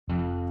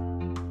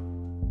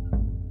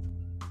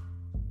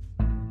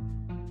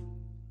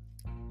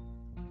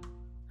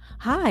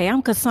Hi,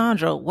 I'm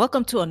Cassandra.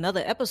 Welcome to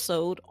another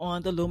episode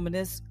on the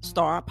Luminous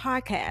Star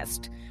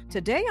Podcast.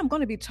 Today, I'm going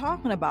to be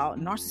talking about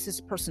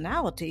narcissist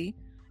personality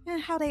and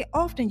how they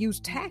often use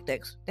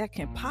tactics that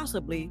can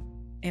possibly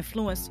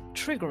influence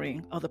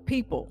triggering other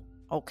people.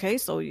 Okay,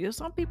 so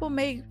some people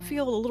may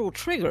feel a little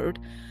triggered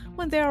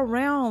when they're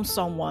around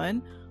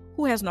someone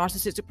who has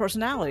narcissistic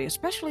personality,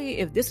 especially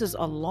if this is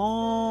a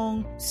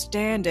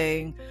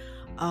long-standing,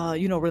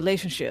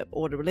 relationship,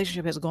 or the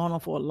relationship has gone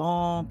on for a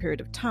long period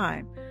of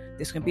time.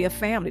 This can be a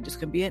family. This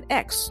can be an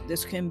ex.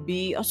 This can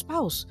be a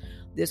spouse.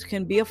 This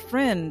can be a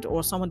friend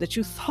or someone that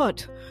you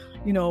thought,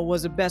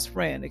 was a best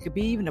friend. It could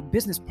be even a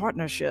business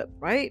partnership,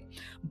 right?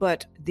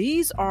 But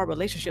these are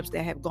relationships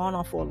that have gone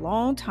on for a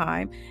long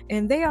time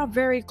and they are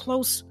very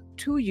close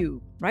to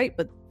you, right?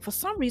 But for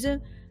some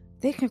reason,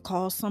 they can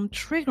cause some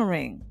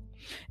triggering.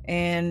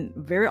 And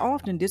very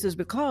often this is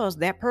because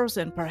that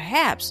person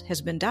perhaps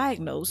has been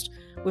diagnosed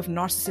with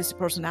narcissistic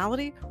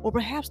personality, or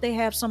perhaps they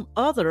have some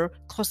other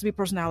cluster B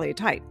personality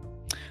type.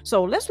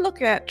 So let's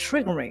look at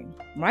triggering,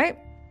 right?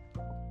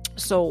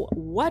 So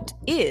what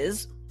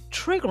is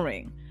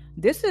triggering?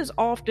 This is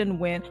often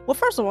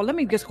first of all, let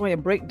me just go ahead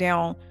and break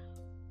down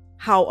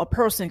how a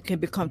person can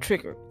become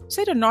triggered.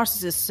 Say the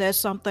narcissist says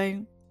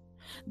something,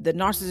 the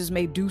narcissist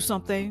may do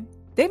something.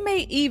 There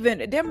may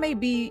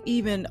be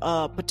even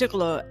a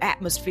particular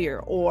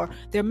atmosphere, or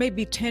there may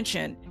be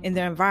tension in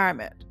their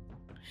environment.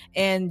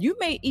 And you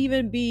may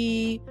even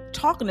be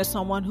talking to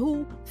someone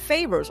who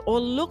favors or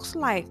looks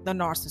like the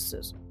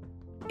narcissist,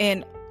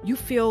 and you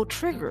feel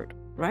triggered,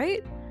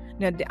 right?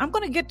 Now, I'm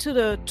going to get to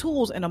the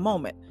tools in a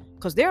moment,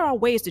 because there are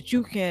ways that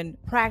you can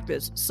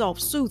practice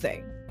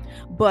self-soothing.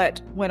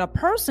 But when a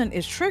person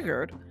is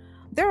triggered,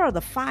 there are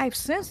the 5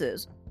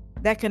 senses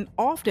that can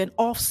often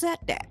offset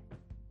that.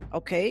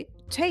 Okay?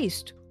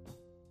 Taste,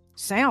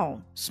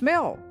 sound,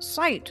 smell,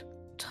 sight,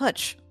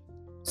 touch.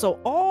 So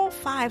all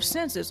 5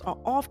 senses are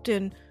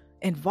often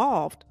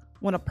involved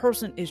when a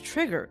person is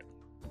triggered.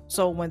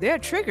 So when they're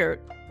triggered,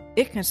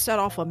 it can set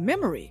off a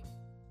memory,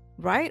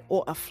 right?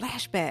 Or a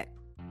flashback.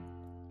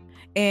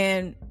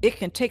 And it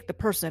can take the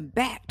person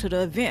back to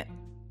the event,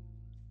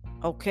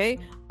 okay,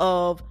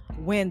 of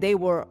when they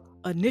were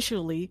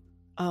initially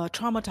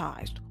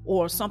traumatized,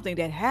 or something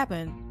that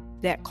happened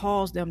that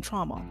caused them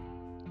trauma.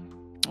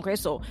 Okay,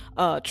 so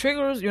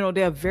triggers,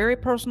 they're very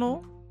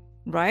personal,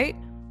 right?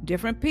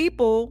 Different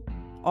people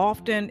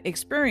often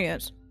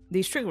experience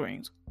these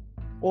triggerings,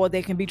 or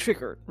they can be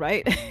triggered,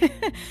 right?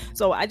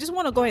 So I just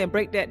want to go ahead and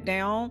break that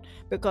down,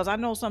 because I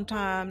know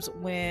sometimes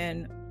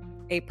when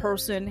a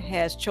person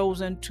has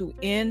chosen to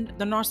end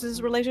the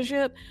narcissist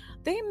relationship,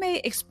 they may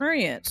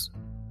experience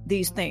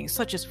these things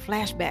such as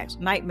flashbacks,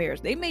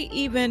 nightmares. They may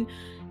even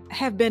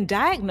have been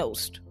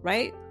diagnosed,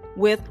 right,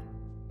 with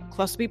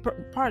not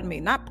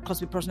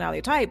cluster B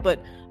personality type, but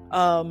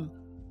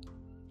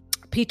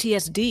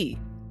PTSD.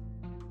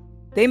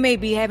 They may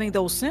be having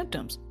those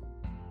symptoms.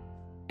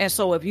 And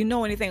so if you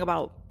know anything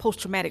about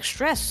post-traumatic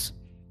stress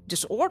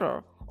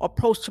disorder or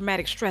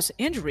post-traumatic stress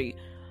injury,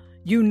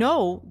 you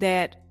know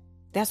that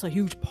that's a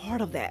huge part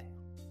of that,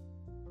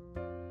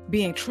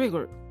 being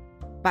triggered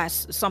by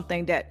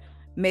something that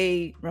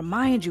may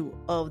remind you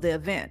of the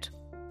event,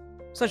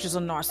 such as a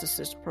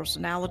narcissist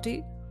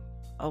personality.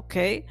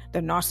 Okay, the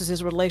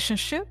narcissist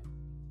relationship.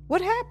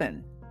 What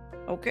happened?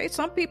 Okay,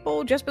 some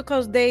people, just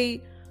because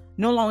they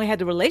no longer had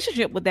the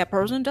relationship with that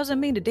person, doesn't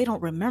mean that they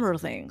don't remember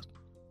things.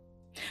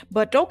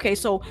 But okay,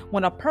 so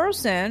when a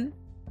person,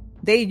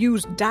 they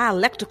use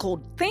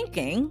dialectical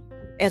thinking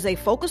as a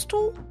focus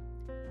tool,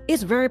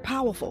 it's very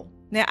powerful.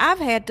 Now, I've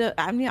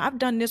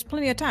done this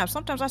plenty of times.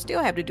 Sometimes I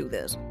still have to do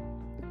this.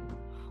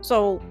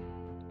 So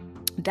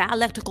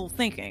dialectical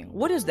thinking,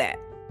 what is that?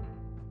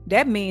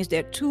 That means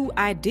that 2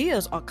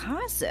 ideas or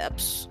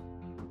concepts,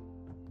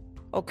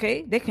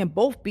 okay, they can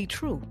both be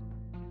true.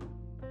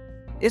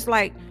 It's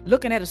like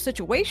looking at a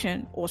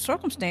situation or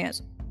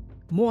circumstance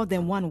more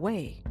than one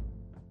way.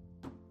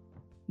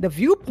 The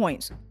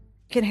viewpoints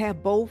can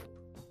have both,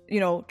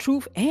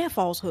 truth and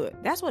falsehood.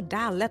 That's what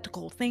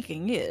dialectical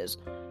thinking is.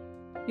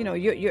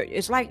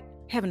 It's like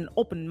having an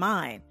open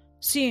mind,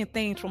 seeing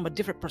things from a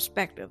different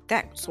perspective,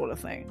 that sort of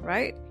thing,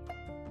 right?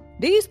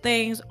 These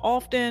things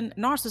often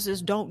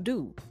narcissists don't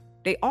do.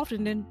 They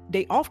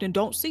often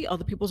don't see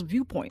other people's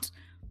viewpoints.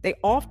 They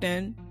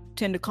often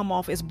tend to come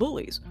off as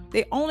bullies.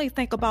 They only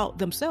think about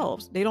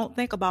themselves. They don't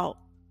think about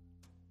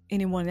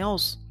anyone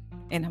else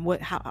and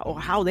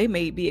how they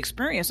may be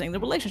experiencing the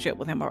relationship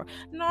with him. Or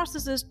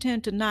narcissists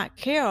tend to not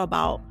care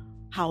about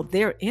how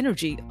their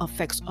energy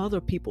affects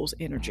other people's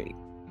energy.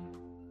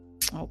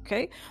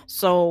 Okay,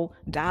 so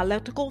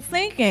dialectical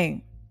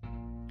thinking.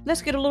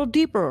 Let's get a little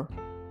deeper.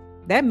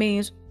 That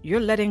means you're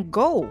letting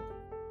go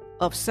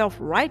of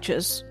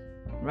self-righteous,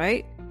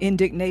 right,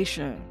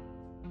 indignation.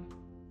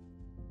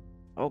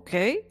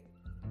 Okay,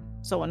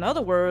 so in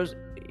other words,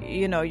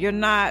 you're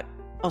not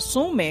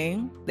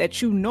assuming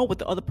that you know what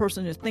the other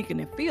person is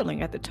thinking and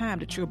feeling at the time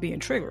that you're being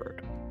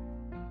triggered.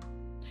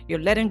 You're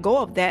letting go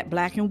of that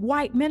black and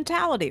white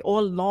mentality,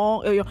 or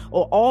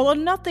all or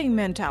nothing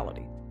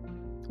mentality.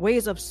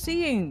 Ways of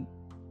seeing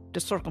the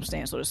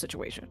circumstance or the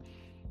situation.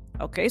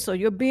 Okay, so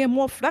you're being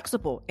more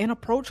flexible and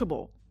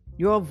approachable.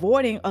 You're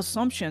avoiding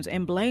assumptions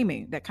and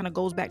blaming. That kind of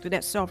goes back to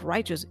that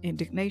self-righteous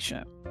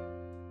indignation.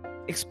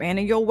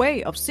 Expanding your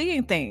way of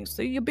seeing things.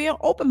 So you're being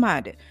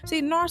open-minded.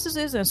 See,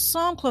 narcissists and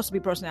some cluster B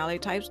personality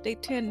types, they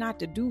tend not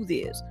to do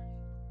this.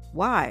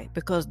 Why?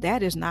 Because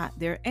that is not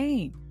their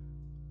aim.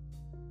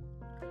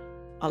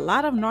 A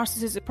lot of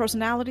narcissistic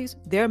personalities,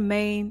 their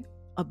main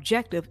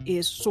objective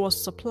is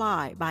source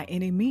supply by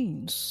any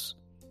means.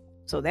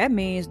 So that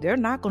means they're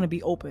not going to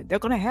be open. They're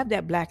going to have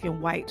that black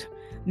and white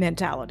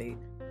mentality.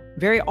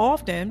 Very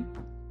often,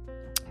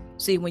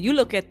 see, when you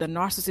look at the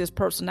narcissist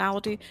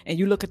personality and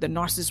you look at the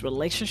narcissist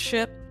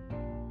relationship,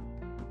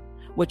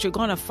 what you're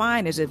going to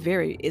find is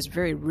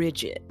very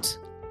rigid.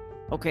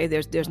 Okay,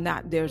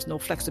 there's no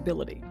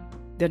flexibility.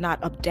 They're not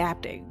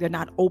adapting. They're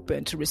not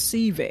open to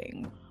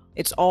receiving.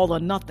 It's all or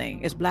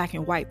nothing. It's black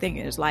and white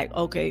thinking. It's like,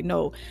 okay,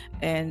 no.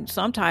 And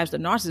sometimes the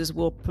narcissist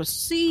will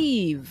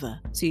perceive.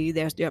 See,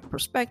 there's their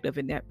perspective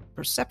and their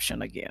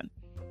perception again.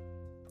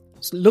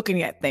 It's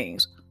looking at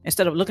things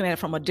instead of looking at it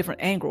from a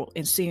different angle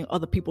and seeing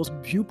other people's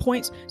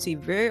viewpoints. See,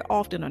 very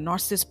often a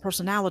narcissist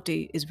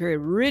personality is very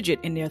rigid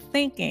in their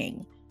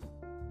thinking.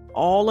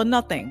 All or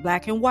nothing,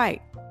 black and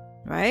white,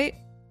 right?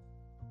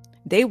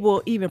 They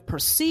will even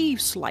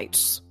perceive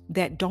slights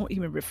that don't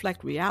even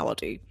reflect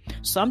reality.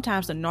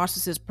 Sometimes the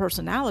narcissist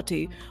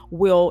personality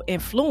will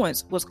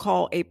influence what's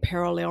called a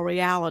parallel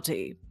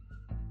reality.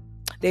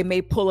 They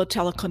may pull a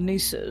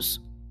telekinesis.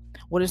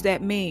 What does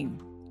that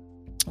mean?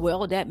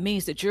 Well, that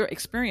means that you're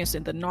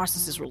experiencing the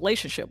narcissist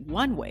relationship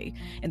one way,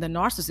 and the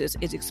narcissist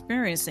is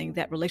experiencing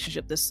that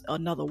relationship this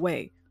another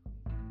way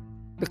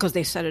because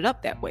they set it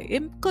up that way.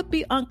 It could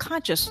be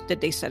unconscious that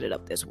they set it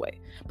up this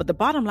way. But the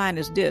bottom line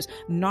is this: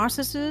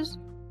 narcissists,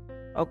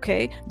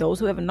 okay, those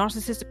who have a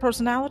narcissistic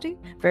personality,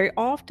 very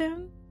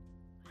often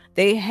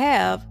they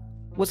have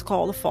what's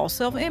called a false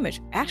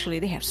self-image. Actually,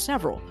 they have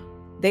several.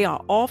 They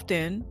are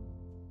often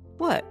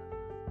what?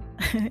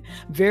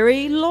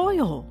 Very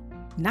loyal.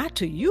 Not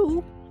to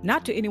you,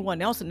 not to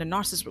anyone else in the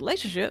narcissist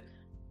relationship,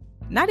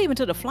 not even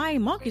to the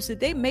flying monkeys that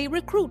they may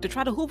recruit to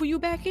try to hoover you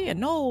back in.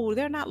 No,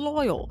 they're not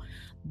loyal.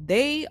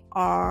 They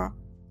are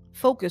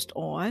focused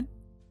on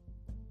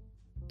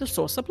the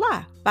source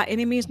supply by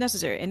any means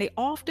necessary. And they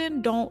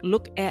often don't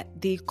look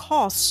at the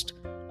cost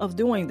of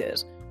doing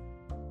this.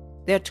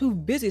 They're too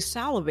busy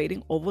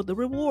salivating over the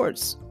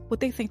rewards, what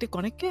they think they're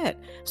going to get.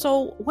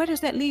 So where does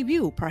that leave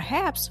you?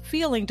 Perhaps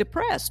feeling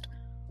depressed,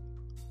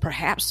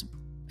 perhaps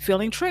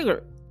feeling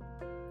triggered,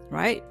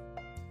 right?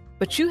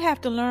 But you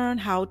have to learn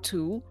how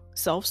to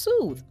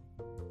self-soothe.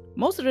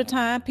 Most of the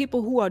time,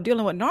 people who are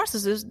dealing with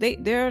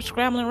narcissists, they're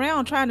scrambling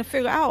around trying to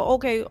figure out,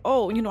 okay,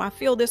 I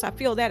feel this, I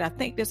feel that, I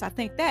think this, I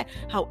think that.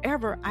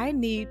 However, I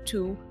need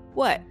to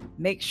what?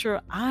 Make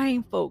sure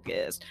I'm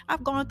focused.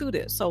 I've gone through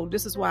this, so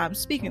this is why I'm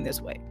speaking this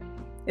way.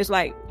 It's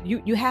like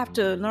you have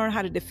to learn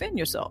how to defend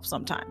yourself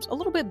sometimes a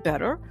little bit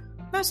better.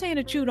 I'm not saying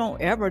that you don't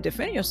ever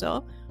defend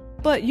yourself,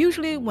 but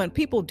usually when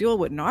people deal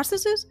with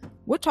narcissists,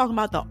 we're talking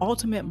about the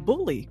ultimate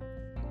bully.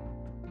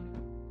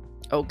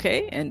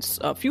 Okay, and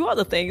a few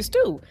other things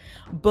too.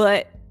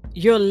 But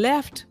you're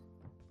left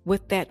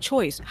with that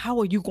choice. How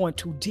are you going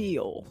to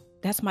deal?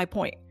 That's my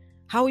point.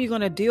 How are you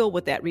going to deal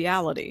with that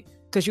reality?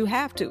 Because you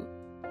have to.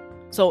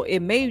 So you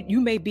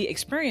may be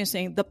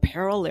experiencing the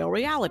parallel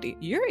reality.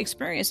 You're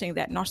experiencing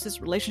that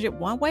narcissist relationship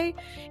one way,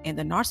 and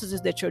the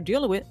narcissist that you're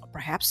dealing with,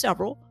 perhaps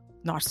several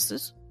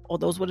narcissists, or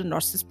those with a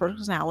narcissist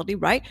personality,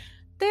 right?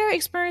 They're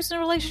experiencing a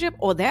relationship,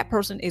 or that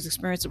person is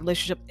experiencing a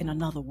relationship in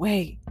another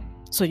way.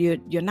 So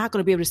you're not going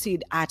to be able to see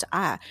eye to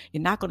eye.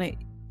 You're not going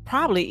to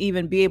probably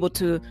even be able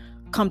to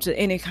come to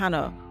any kind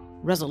of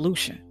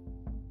resolution.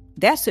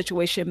 That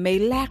situation may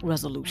lack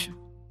resolution,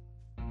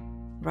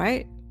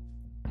 right?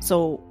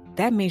 So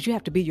that means you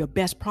have to be your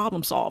best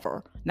problem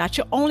solver, not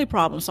your only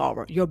problem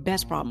solver, your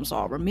best problem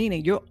solver,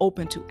 meaning you're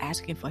open to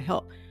asking for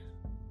help.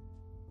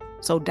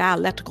 So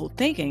dialectical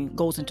thinking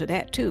goes into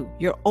that too.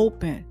 You're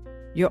open.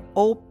 You're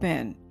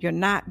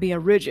not being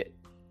rigid.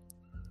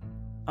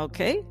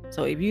 Okay,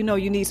 so if you know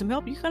you need some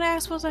help, you can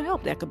ask for some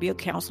help. That could be a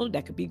counselor,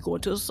 that could be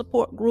going to a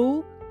support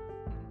group.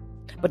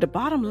 But the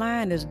bottom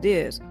line is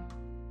this: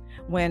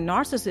 when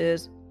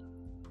narcissists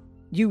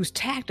use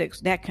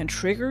tactics that can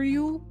trigger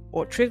you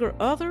or trigger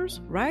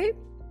others, right?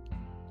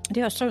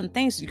 There are certain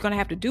things you're going to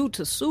have to do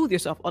to soothe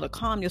yourself or to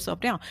calm yourself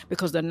down,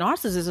 because the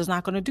narcissist is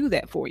not going to do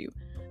that for you.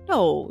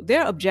 No,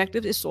 their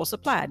objective is source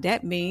supply.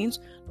 That means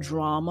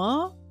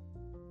drama,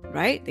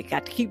 right? They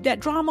got to keep that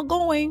drama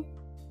going.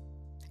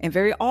 And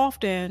very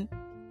often,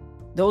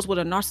 those with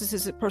a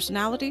narcissistic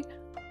personality,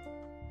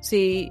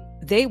 see,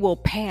 they will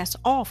pass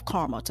off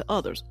karma to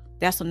others.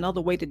 That's another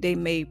way that they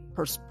may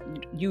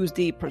use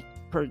the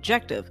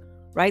projective,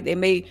 right? They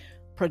may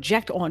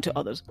project onto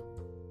others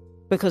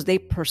because they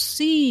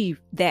perceive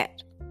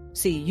that,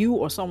 see, you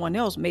or someone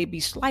else may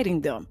be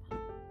slighting them.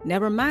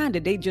 Never mind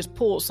that they just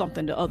pulled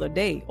something the other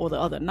day or the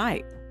other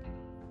night.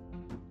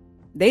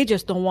 They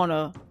just don't want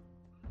to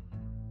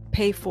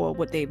pay for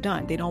what they've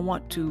done. They don't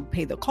want to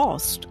pay the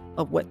cost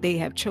of what they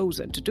have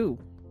chosen to do,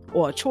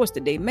 or a choice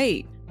that they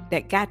made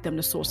that got them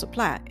to source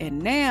supply.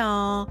 And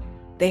now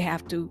they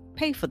have to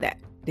pay for that.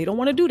 They don't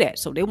want to do that.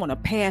 So they want to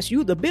pass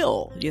you the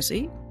bill, you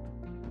see?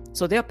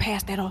 So they'll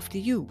pass that off to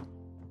you.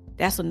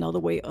 That's another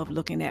way of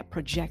looking at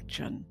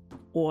projection,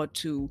 or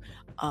to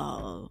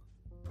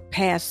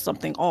pass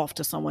something off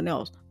to someone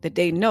else that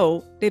they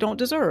know they don't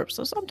deserve.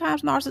 So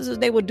sometimes narcissists,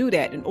 they will do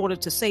that in order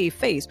to save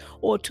face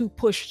or to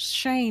push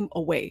shame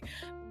away.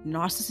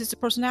 Narcissistic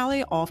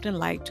personality often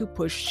like to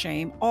push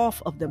shame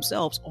off of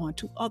themselves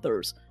onto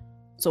others.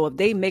 So if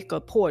they make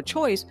a poor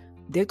choice,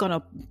 they're going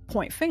to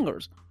point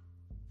fingers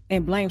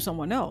and blame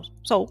someone else.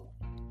 So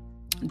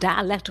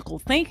dialectical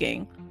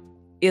thinking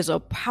is a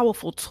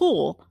powerful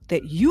tool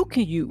that you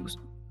can use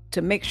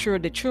to make sure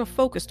that you're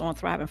focused on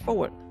thriving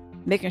forward,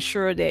 making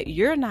sure that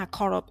you're not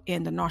caught up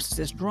in the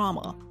narcissist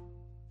drama,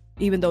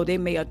 even though they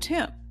may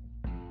attempt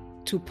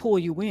to pull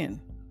you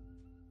in.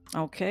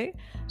 Okay?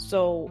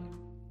 So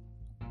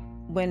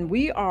when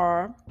we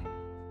are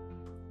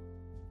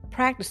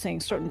practicing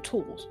certain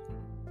tools,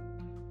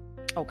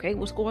 okay,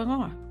 what's going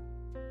on?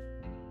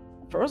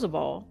 First of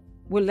all,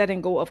 we're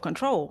letting go of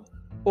control,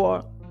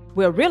 or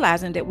we're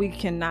realizing that we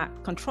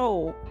cannot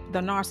control the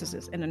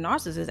narcissist. And the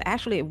narcissist,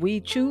 actually, if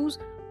we choose,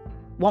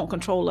 won't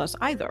control us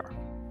either.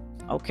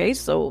 Okay,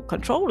 so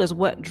control is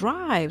what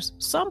drives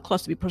some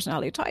cluster B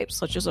personality types,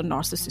 such as a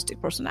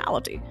narcissistic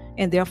personality,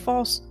 and their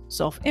false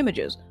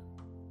self-images.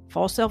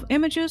 False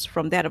self-images,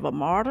 from that of a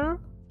martyr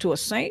to a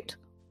saint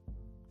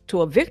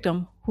to a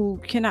victim who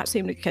cannot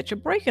seem to catch a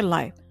break in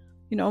life.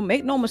 You know,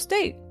 make no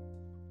mistake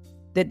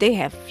that they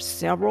have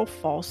several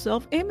false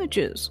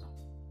self-images.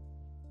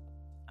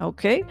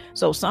 Okay,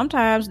 so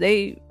sometimes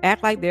they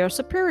act like they're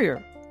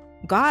superior,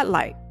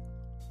 godlike.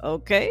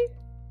 Okay,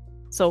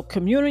 so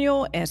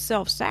communal and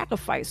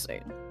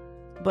self-sacrificing.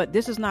 But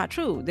this is not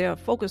true. They're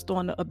focused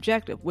on the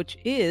objective, which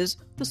is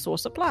the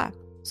source supply.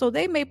 So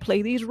they may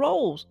play these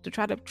roles to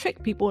try to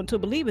trick people into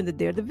believing that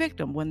they're the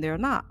victim when they're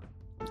not.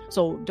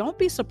 So don't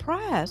be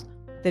surprised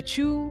that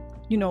you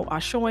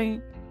are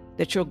showing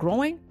that you're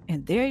growing,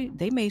 and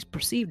they may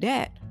perceive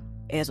that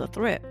as a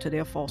threat to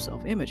their false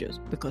self-images,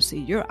 because see,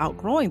 you're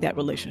outgrowing that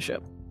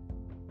relationship.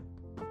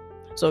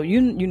 So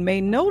you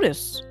may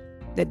notice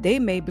that they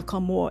may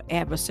become more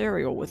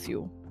adversarial with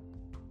you.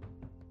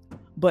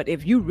 But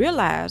if you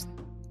realize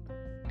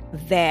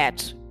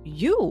that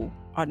you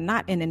are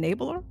not an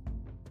enabler,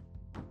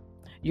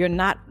 you're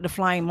not the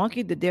flying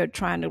monkey that they're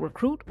trying to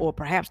recruit, or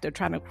perhaps they're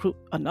trying to recruit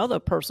another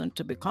person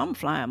to become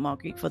flying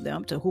monkey for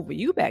them to hoover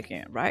you back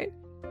in, right?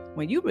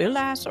 When you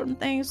realize certain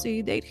things,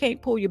 see, they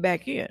can't pull you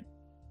back in.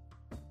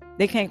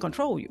 They can't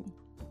control you.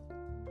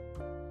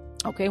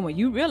 Okay, when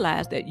you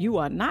realize that you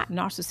are not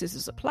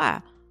narcissistic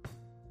supply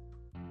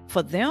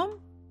for them,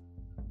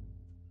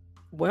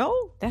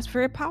 well, that's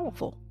very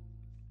powerful.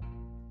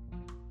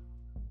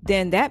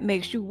 Then that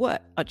makes you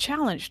what? A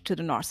challenge to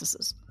the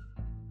narcissist.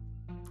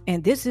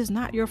 And this is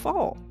not your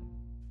fault.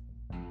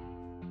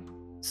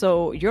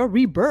 So your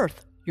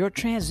rebirth, your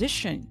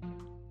transition,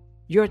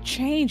 you're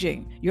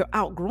changing, you're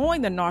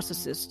outgrowing the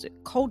narcissistic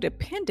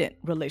codependent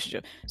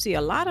relationship. See,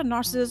 a lot of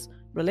narcissist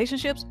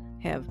relationships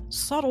have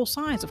subtle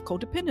signs of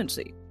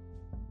codependency.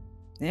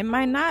 It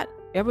might not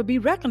ever be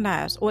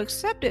recognized or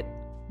accepted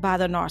by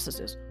the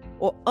narcissist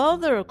or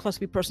other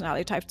cluster B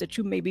personality types that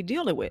you may be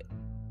dealing with.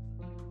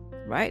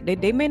 Right?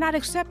 They may not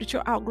accept that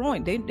you're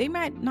outgrowing. They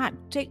might not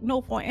take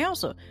no for an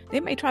answer. They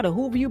may try to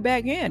hoover you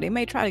back in. They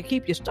may try to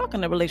keep you stuck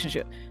in the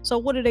relationship. So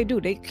what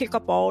do? They kick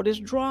up all this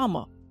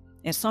drama.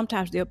 And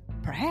sometimes they're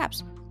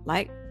perhaps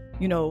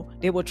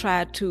they will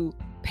try to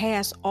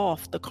pass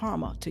off the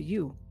karma to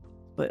you.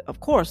 But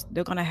of course,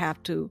 they're going to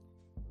have to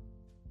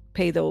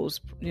pay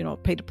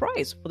pay the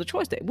price for the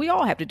choice. That we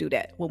all have to do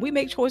that. When we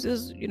make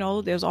choices,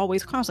 there's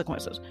always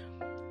consequences.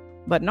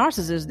 But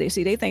narcissists,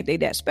 they think they're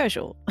that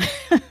special.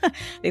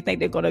 They think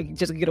they're going to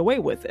just get away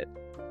with it.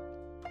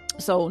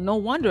 So no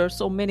wonder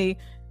so many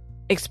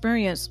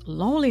experience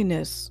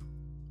loneliness.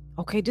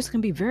 Okay, this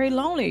can be very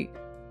lonely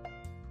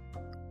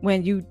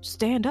when you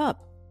stand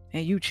up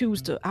and you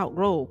choose to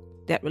outgrow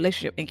that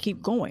relationship and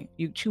keep going.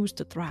 You choose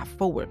to thrive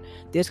forward.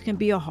 This can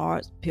be a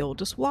hard pill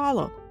to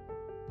swallow.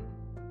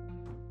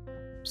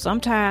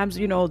 Sometimes,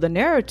 the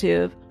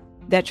narrative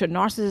that your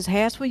narcissist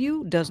has for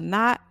you does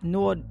not,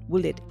 nor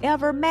will it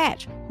ever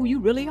match who you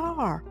really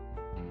are.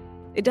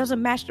 It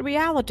doesn't match the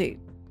reality.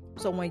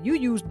 So when you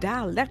use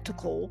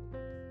dialectical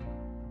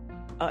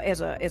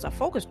as a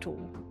focus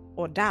tool,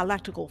 or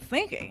dialectical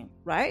thinking,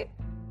 right?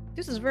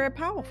 This is very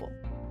powerful.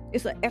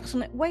 It's an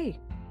excellent way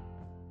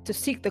to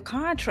seek the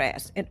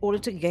contrast in order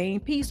to gain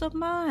peace of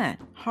mind,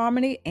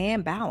 harmony,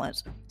 and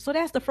balance. So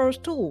that's the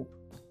first tool.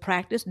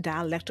 Practice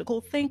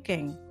dialectical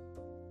thinking.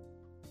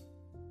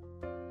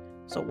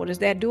 So what does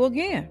that do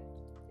again?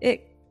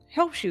 It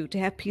helps you to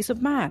have peace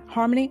of mind,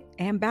 harmony,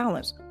 and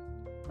balance.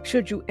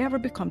 Should you ever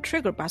become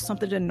triggered by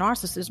something the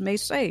narcissist may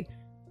say,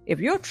 if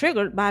you're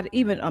triggered by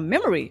even a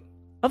memory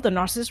of the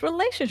narcissist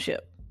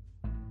relationship.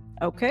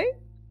 Okay?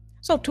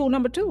 So tool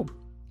number 2,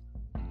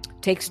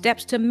 Take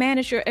steps to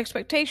manage your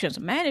expectations.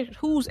 Manage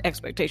whose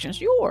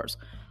expectations? Yours.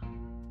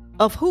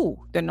 Of who?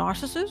 The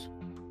narcissist?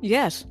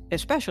 Yes,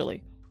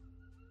 especially.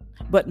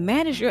 But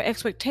manage your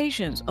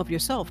expectations of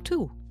yourself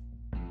too.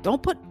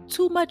 Don't put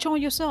too much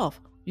on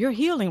yourself. You're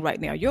healing right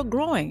now. You're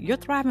growing. You're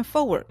thriving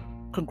forward.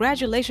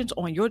 Congratulations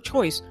on your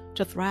choice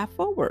to thrive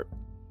forward.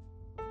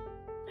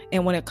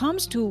 And when it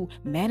comes to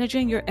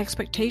managing your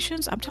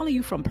expectations, I'm telling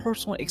you from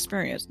personal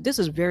experience, this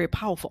is very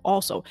powerful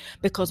also,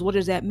 because what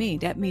does that mean?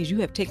 That means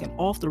you have taken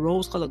off the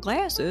rose-colored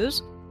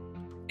glasses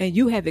and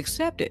you have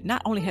accepted,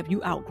 not only have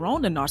you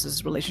outgrown the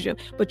narcissist relationship,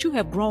 but you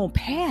have grown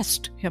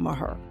past him or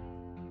her.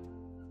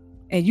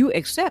 And you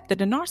accept that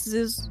the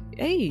narcissist,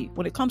 hey,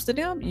 when it comes to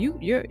them, you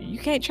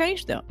can't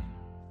change them.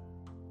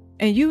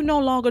 And you no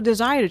longer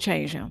desire to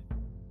change him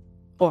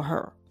or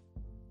her.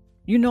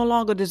 You no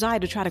longer desire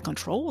to try to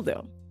control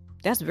them.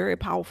 That's very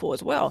powerful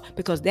as well,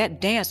 because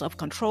that dance of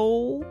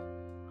control,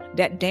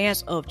 that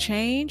dance of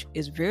change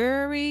is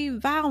very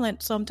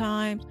violent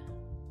sometimes.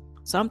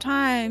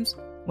 Sometimes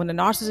when the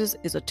narcissist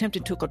is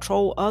attempting to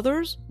control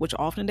others, which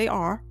often they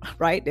are,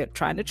 right? They're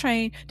trying to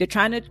change, they're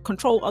trying to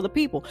control other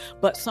people.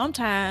 But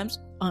sometimes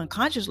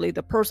unconsciously,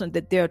 the person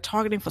that they're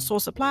targeting for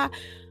source supply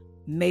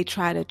may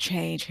try to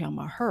change him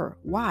or her.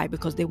 Why?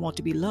 Because they want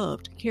to be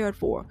loved, cared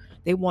for.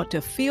 They want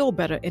to feel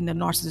better in the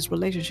narcissist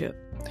relationship.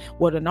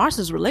 Well, the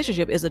narcissist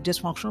relationship is a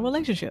dysfunctional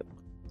relationship,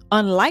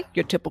 unlike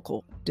your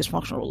typical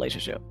dysfunctional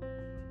relationship.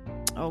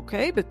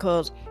 Okay,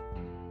 because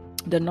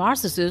the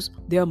narcissist,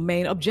 their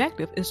main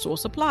objective is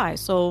source supply.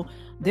 So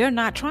they're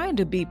not trying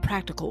to be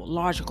practical,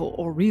 logical,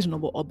 or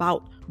reasonable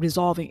about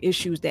resolving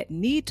issues that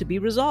need to be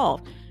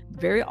resolved.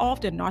 Very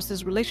often,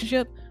 narcissist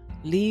relationship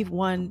leave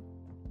one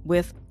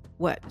with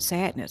what?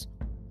 Sadness,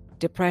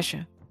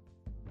 depression,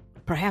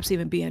 perhaps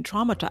even being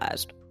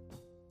traumatized.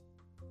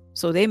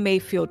 So they may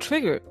feel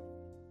triggered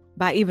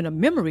by even a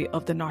memory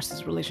of the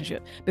narcissist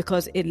relationship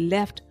because it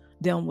left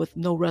them with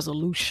no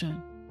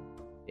resolution.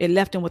 It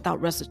left them without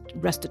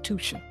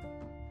restitution.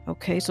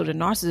 Okay, so the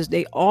narcissist,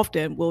 they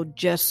often will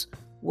just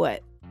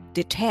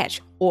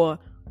detach or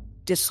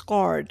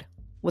discard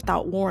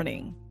without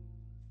warning.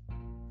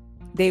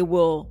 They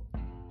will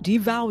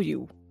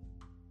devalue.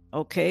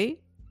 Okay,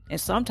 and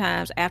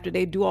sometimes after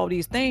they do all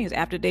these things,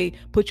 after they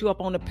put you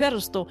up on a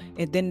pedestal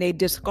and then they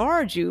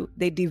discard you,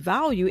 they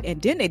devalue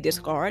and then they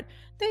discard,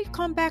 they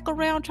come back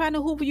around trying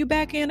to hoover you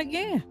back in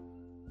again.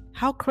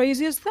 How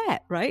crazy is that,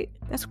 right?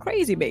 That's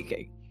crazy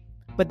making.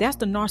 But that's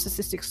the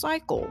narcissistic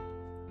cycle.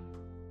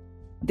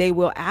 They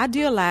will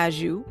idealize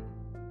you,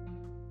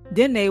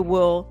 then they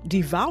will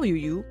devalue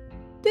you,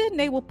 then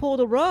they will pull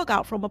the rug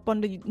out from up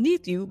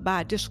underneath you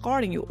by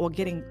discarding you or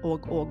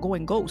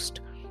going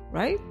ghost,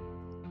 right?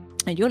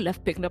 And you're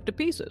left picking up the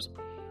pieces.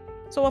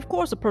 So of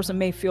course a person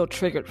may feel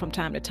triggered from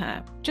time to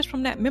time, just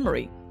from that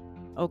memory,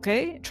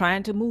 okay?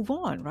 Trying to move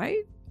on,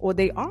 right? Or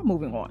they are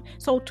moving on.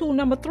 So tool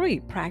number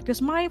 3,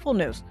 practice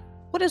mindfulness.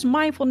 What does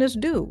mindfulness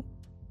do?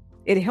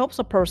 It helps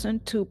a person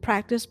to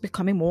practice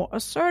becoming more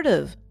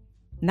assertive,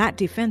 not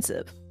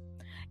defensive.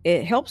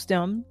 It helps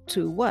them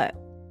to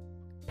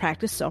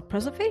practice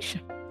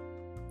self-preservation,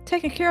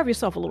 taking care of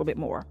yourself a little bit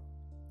more.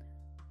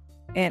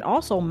 And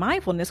also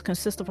mindfulness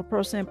consists of a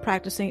person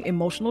practicing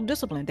emotional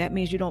discipline. That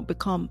means you don't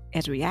become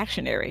as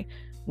reactionary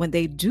when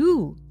they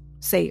do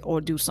say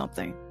or do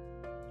something.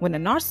 When a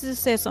narcissist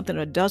says something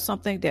or does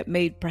something that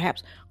may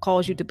perhaps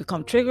cause you to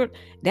become triggered,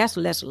 that's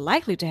less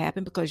likely to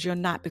happen because you're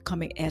not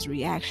becoming as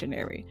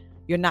reactionary.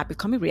 You're not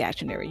becoming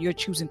reactionary. You're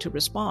choosing to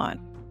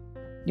respond.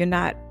 You're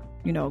not,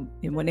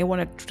 when they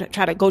want to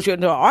try to go into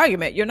an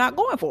argument, you're not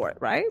going for it,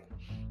 right?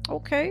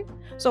 Okay.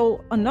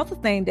 So another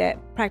thing that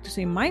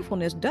practicing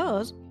mindfulness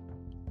does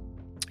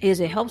is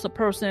it helps a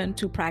person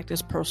to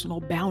practice personal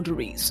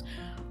boundaries.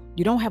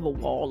 You don't have a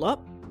wall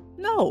up.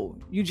 No,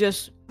 you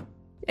just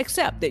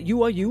accept that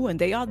you are you and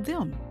they are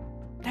them.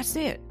 That's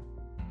it.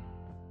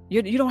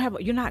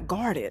 You're not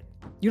guarded.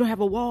 You don't have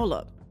a wall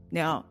up.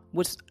 Now,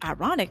 what's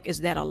ironic is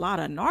that a lot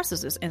of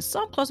narcissists and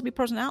some cluster B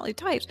personality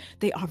types,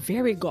 they are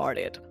very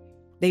guarded.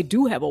 They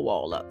do have a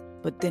wall up,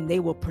 but then they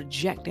will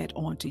project that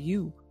onto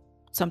you.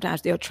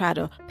 Sometimes they'll try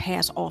to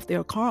pass off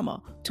their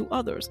karma to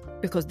others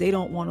because they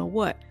don't want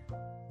to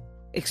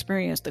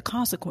experience the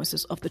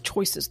consequences of the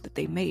choices that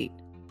they made,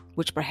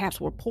 which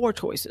perhaps were poor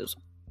choices.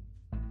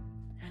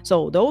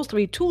 So those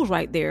 3 tools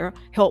right there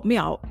help me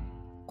out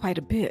quite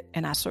a bit,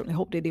 and I certainly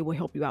hope that they will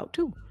help you out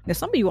too. Now,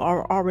 some of you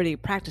are already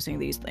practicing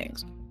these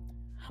things,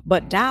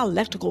 but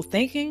dialectical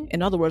thinking,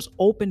 in other words,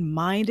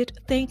 open-minded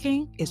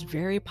thinking, is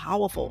very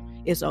powerful.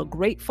 It's a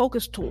great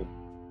focus tool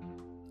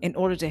in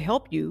order to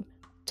help you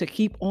to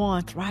keep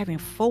on thriving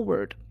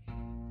forward.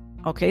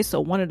 Okay, so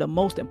one of the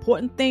most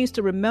important things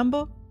to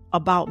remember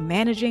about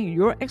managing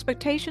your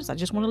expectations, I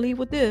just want to leave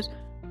with this,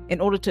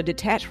 in order to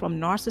detach from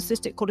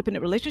narcissistic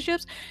codependent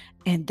relationships,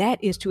 and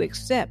that is to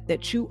accept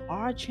that you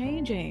are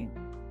changing.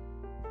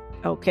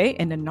 Okay,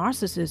 and the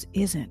narcissist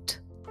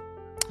isn't.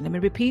 Let me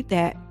repeat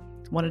that.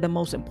 One of the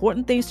most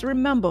important things to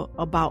remember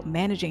about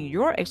managing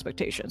your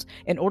expectations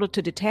in order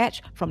to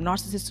detach from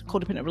narcissistic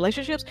codependent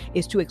relationships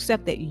is to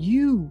accept that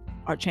you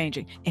are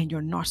changing and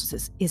your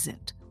narcissist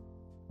isn't.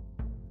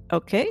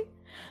 Okay.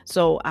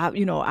 So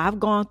I've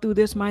gone through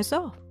this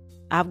myself.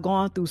 I've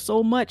gone through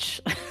so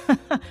much.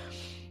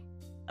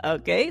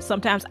 Okay.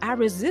 Sometimes I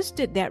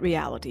resisted that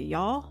reality,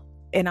 y'all.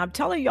 And I'm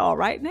telling y'all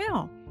right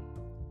now,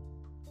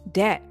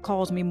 that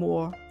caused me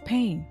more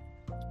pain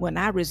when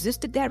I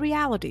resisted that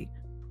reality.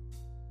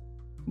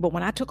 But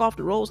when I took off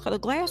the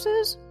rose-colored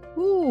glasses,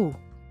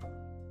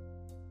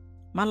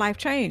 my life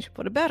changed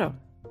for the better.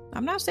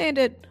 I'm not saying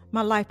that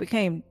my life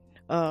became,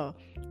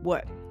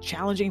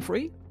 challenging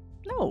free?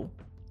 No.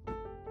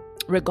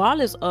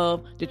 Regardless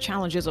of the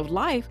challenges of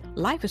life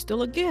is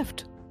still a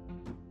gift.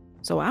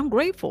 So I'm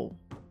grateful.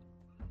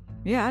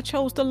 Yeah, I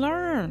chose to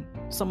learn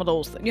some of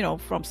those,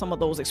 from some of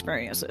those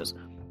experiences.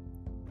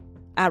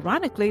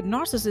 Ironically,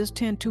 narcissists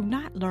tend to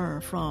not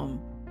learn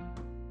from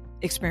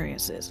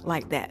experiences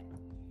like that,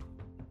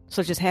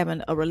 such as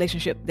having a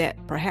relationship that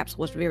perhaps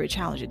was very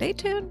challenging. They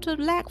tend to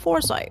lack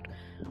foresight.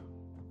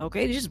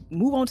 Okay, they just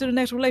move on to the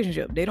next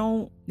relationship. They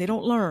don't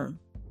learn.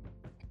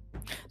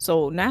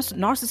 So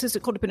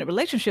narcissistic codependent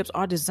relationships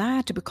are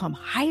designed to become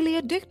highly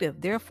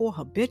addictive, therefore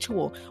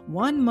habitual.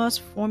 One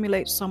must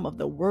formulate some of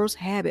the worst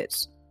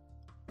habits,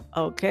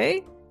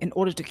 okay, in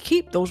order to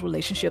keep those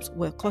relationships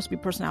with cluster B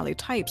personality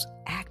types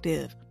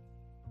active.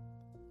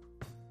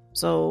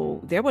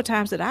 So there were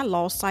times that I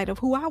lost sight of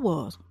who I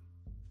was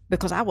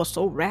because I was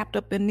so wrapped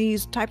up in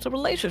these types of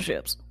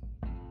relationships.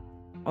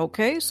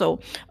 Okay, so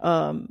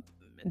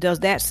does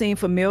that seem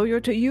familiar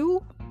to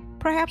you?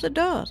 Perhaps it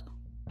does.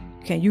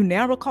 Can you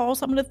now recall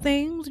some of the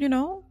things,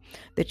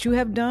 that you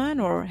have done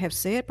or have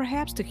said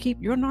perhaps to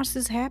keep your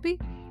narcissist happy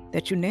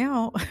that you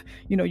now,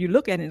 you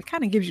look at it and it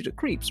kind of gives you the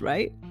creeps,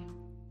 right?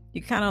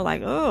 You kind of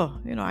like,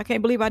 I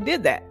can't believe I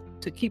did that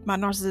to keep my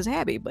narcissist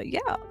happy. But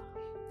yeah,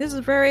 this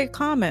is very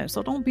common.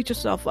 So don't beat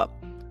yourself up.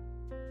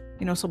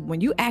 So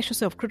when you ask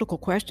yourself critical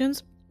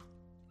questions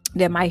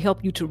that might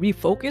help you to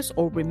refocus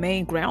or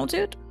remain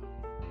grounded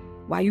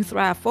while you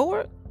thrive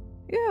forward,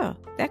 yeah,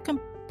 that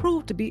can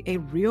prove to be a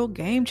real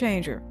game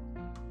changer.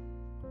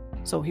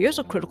 So here's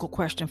a critical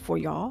question for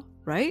y'all,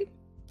 right?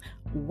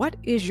 What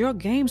is your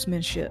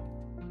gamesmanship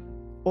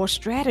or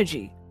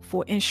strategy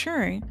for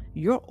ensuring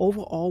your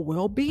overall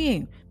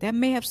well-being? That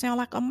may have sounded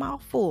like a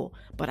mouthful,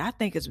 but I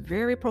think it's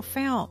very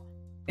profound.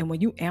 And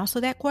when you answer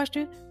that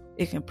question,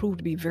 it can prove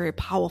to be very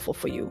powerful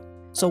for you.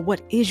 So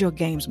what is your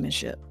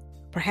gamesmanship?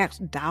 Perhaps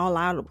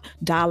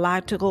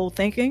dialectical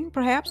thinking,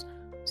 perhaps?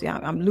 See,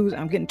 I'm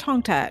getting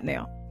tongue-tied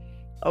now.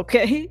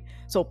 Okay?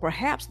 So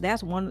perhaps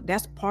that's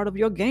part of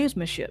your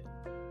gamesmanship.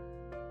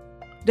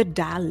 The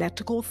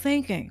dialectical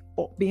thinking,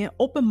 or being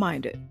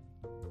open-minded.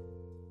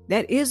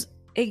 That is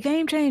a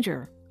game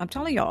changer. I'm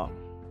telling y'all,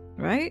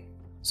 right?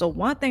 So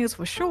one thing is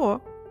for sure,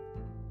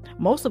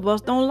 most of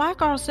us don't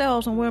like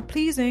ourselves when we're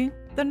pleasing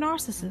the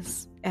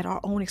narcissist at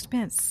our own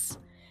expense.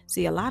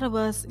 See, a lot of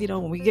us,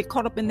 when we get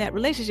caught up in that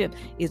relationship,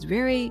 it's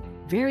very,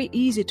 very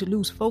easy to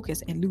lose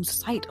focus and lose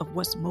sight of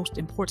what's most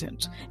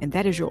important. And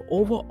that is your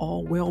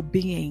overall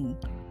well-being,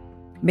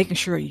 making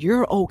sure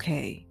you're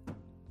okay.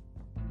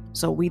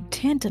 So we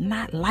tend to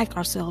not like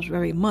ourselves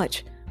very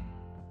much,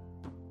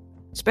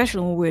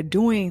 especially when we're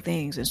doing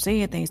things and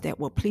saying things that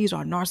will please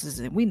our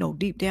narcissist. And we know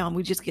deep down,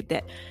 we just get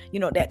that,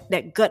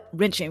 that gut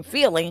wrenching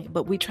feeling,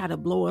 but we try to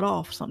blow it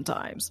off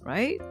sometimes,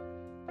 right?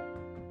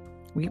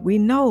 We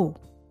know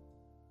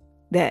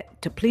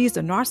that to please the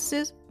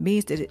narcissist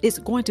means that it's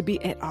going to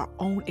be at our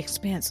own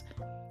expense.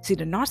 See,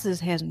 the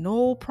narcissist has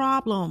no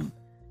problem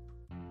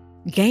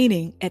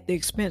gaining at the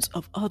expense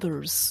of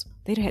others.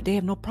 They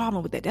have no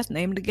problem with that. That's the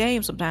name of the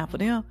game sometimes for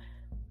them.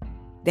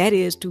 That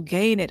is to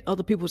gain at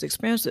other people's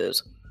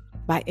expenses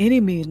by any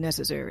means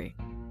necessary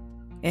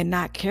and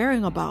not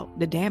caring about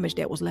the damage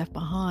that was left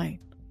behind.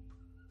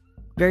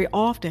 Very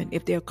often,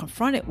 if they're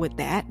confronted with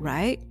that,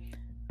 right,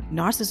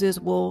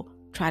 narcissists will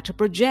try to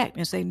project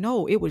and say,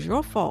 no, it was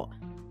your fault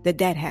that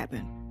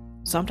happened.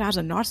 Sometimes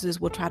a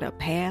narcissist will try to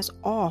pass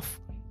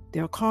off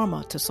their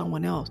karma to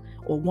someone else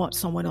or want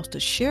someone else to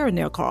share in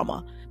their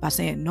karma by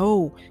saying,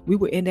 no, we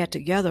were in that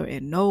together,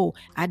 and no,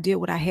 I did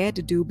what I had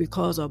to do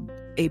because of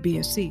A, B,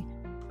 and C,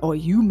 or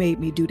you made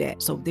me do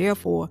that. So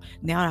therefore,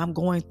 now I'm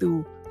going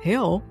through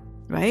hell,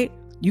 right?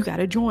 You got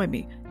to join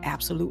me.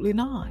 Absolutely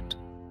not.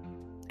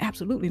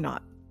 Absolutely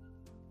not.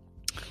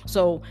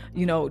 So,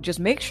 just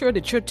make sure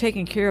that you're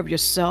taking care of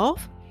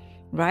yourself,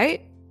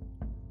 right?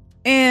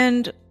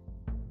 And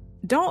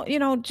don't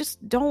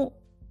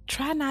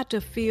try not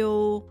to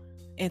feel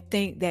and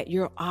think that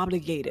you're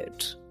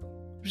obligated.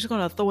 I'm just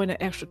going to throw in an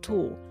extra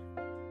tool.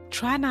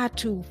 Try not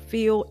to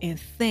feel and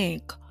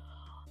think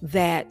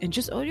that, and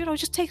just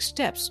take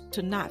steps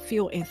to not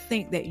feel and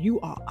think that you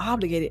are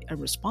obligated and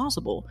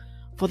responsible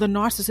for the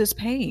narcissist's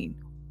pain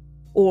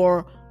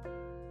or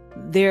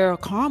their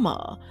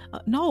karma.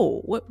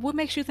 No, what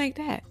makes you think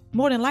that?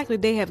 More than likely,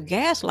 they have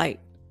gaslit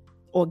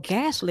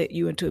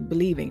you into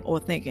believing or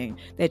thinking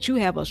that you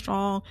have a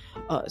strong,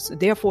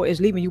 therefore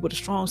is leaving you with a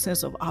strong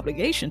sense of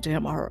obligation to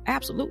him or her.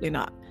 Absolutely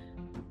not.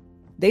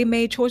 They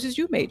made choices,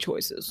 you made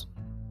choices.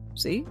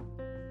 See?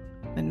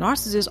 The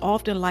narcissists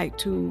often like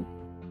to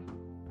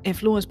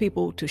influence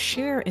people to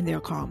share in their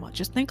karma.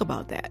 Just think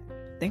about that.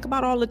 Think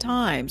about all the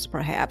times,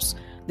 perhaps,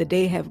 that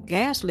they have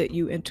gaslit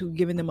you into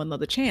giving them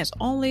another chance,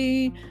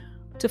 only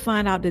to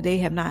find out that they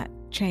have not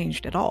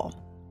changed at all.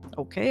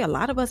 Okay, a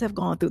lot of us have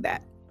gone through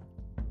that.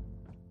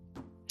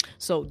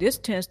 So this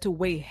tends to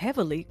weigh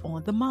heavily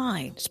on the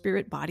mind,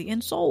 spirit, body,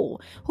 and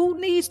soul. Who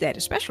needs that,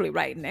 especially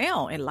right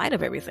now in light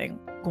of everything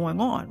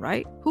going on,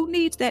 right? Who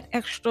needs that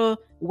extra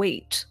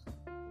weight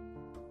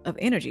of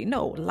energy?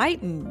 No,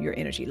 lighten your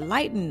energy,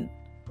 lighten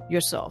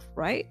yourself,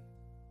 right?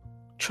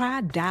 Try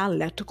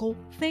dialectical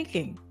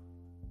thinking.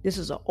 This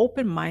is an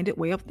open-minded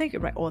way of thinking,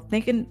 right? Or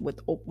thinking with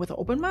an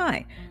open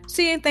mind,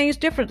 seeing things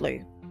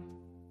differently.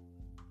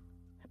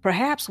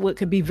 Perhaps what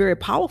can be very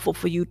powerful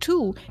for you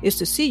too is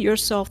to see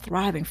yourself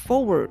thriving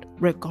forward,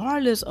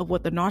 regardless of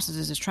what the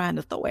narcissist is trying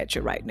to throw at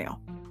you right now.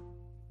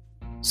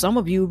 Some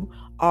of you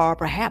are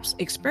perhaps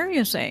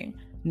experiencing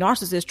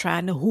narcissists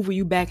trying to hoover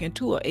you back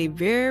into a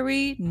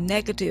very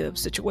negative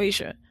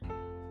situation,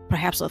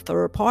 perhaps a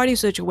third-party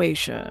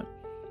situation.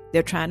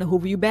 They're trying to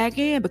hoover you back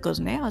in because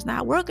now it's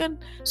not working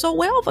so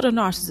well for the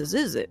narcissist,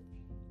 is it?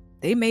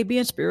 They may be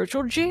in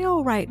spiritual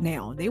jail right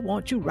now. They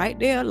want you right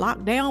there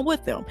locked down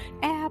with them.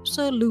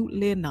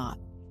 Absolutely not.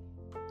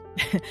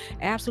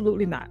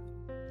 Absolutely not.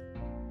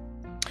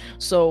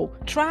 So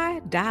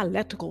try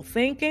dialectical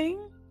thinking.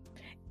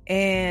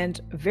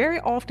 And very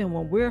often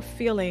when we're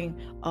feeling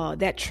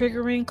that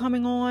triggering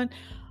coming on,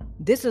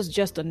 this is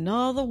just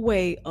another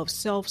way of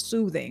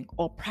self-soothing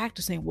or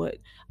practicing what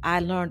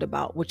I learned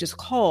about, which is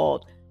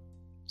called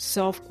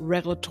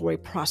self-regulatory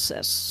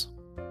process.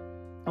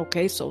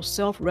 Okay, so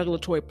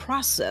self-regulatory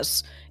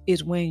process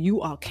is when you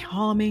are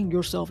calming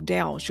yourself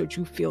down should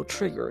you feel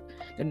triggered.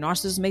 The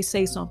narcissist may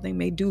say something,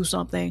 may do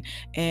something,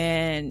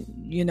 and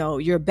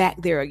you're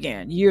back there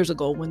again years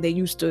ago when they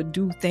used to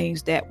do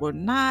things that were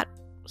not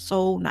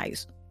so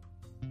nice.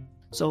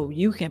 So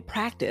you can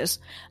practice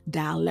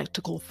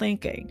dialectical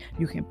thinking.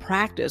 You can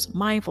practice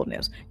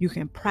mindfulness. You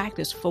can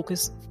practice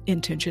focus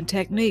intention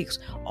techniques.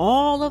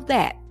 All of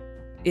that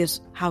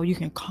is how you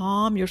can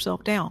calm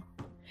yourself down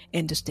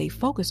and to stay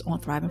focused on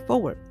thriving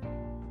forward.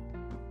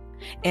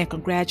 And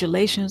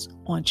congratulations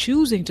on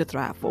choosing to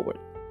thrive forward.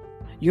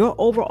 Your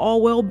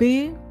overall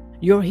well-being,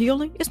 your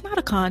healing, it's not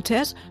a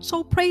contest.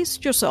 So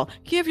praise yourself.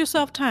 Give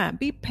yourself time.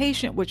 Be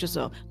patient with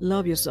yourself.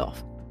 Love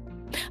yourself.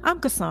 I'm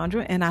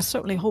Cassandra, and I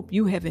certainly hope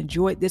you have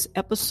enjoyed this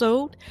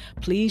episode.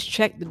 Please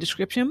check the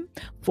description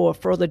for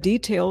further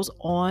details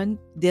on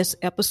this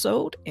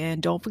episode.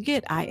 And don't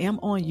forget, I am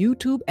on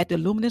YouTube at the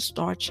Luminous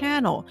Star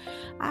channel.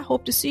 I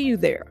hope to see you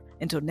there.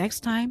 Until next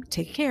time,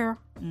 take care.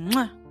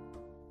 Mwah.